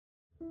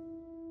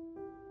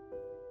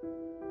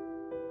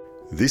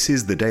This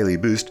is the Daily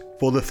Boost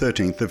for the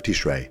 13th of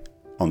Tishrei,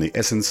 on the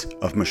essence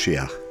of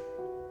Moshiach.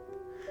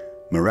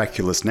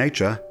 Miraculous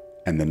nature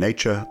and the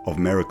nature of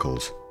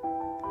miracles.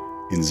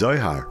 In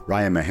Zohar,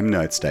 Raya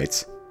Mahimna it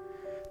states,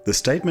 the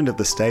statement of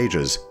the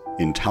stages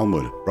in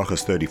Talmud,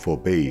 Brachos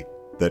 34b,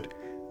 that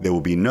there will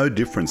be no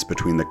difference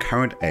between the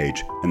current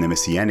age and the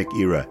Messianic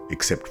era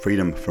except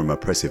freedom from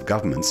oppressive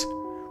governments,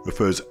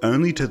 refers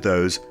only to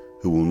those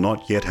who will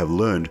not yet have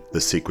learned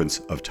the sequence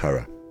of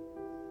Torah.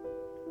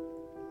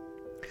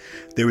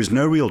 There is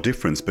no real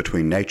difference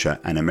between nature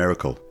and a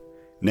miracle.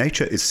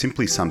 Nature is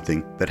simply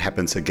something that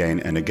happens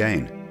again and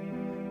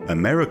again. A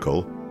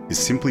miracle is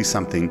simply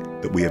something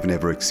that we have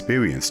never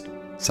experienced,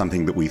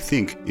 something that we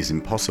think is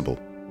impossible.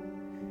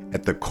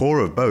 At the core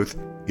of both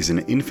is an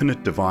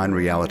infinite divine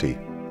reality.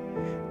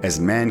 As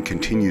man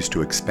continues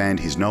to expand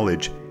his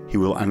knowledge, he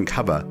will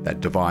uncover that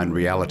divine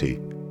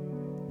reality.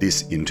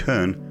 This, in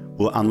turn,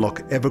 will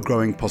unlock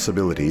ever-growing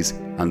possibilities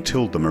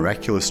until the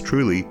miraculous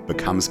truly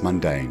becomes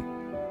mundane.